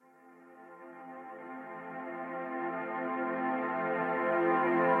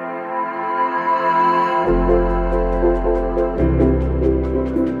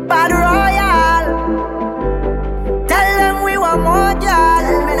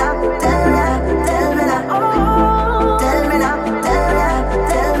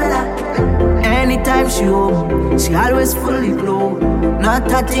She always fully clothed,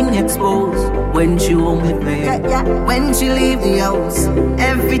 not a thing exposed. When she home with me, when she leave the house,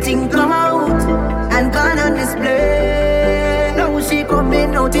 everything come out and gone on display. Now she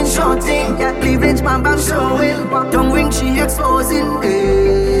coming out in short thing, cleavage bam bam showing, tongue ring she exposing.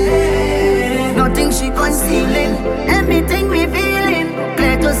 Nothing she concealing, everything revealing.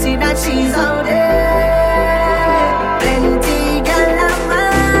 Clear to see that she's out there. Plenty girl a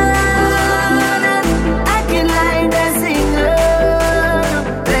man, acting like a singer.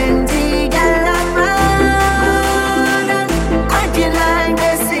 Plenty girl a man, acting like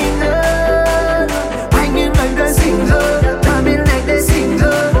a singer. Whining like a singer, drumming like a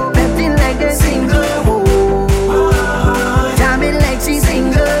singer, betting like a singer. Jamming like she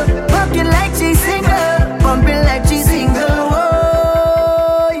singer, walking like she singer, bumping like she singer.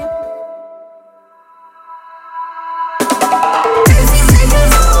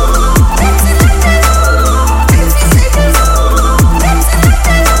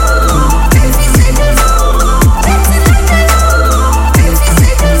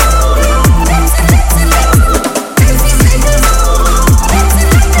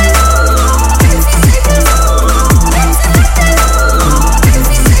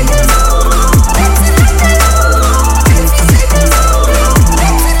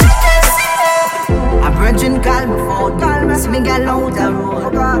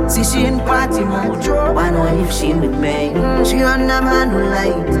 See she in party mode, wanna know if she with me. She on a man who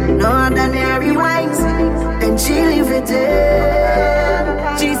light, no ordinary wines, and she live it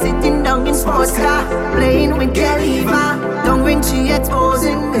in. She sitting down in sports car, playing with Kellyva. Don't ring she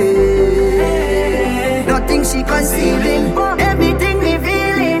exposing me, nothing she concealing, everything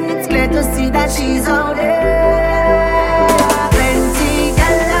revealing. It's clear to see that she's out there.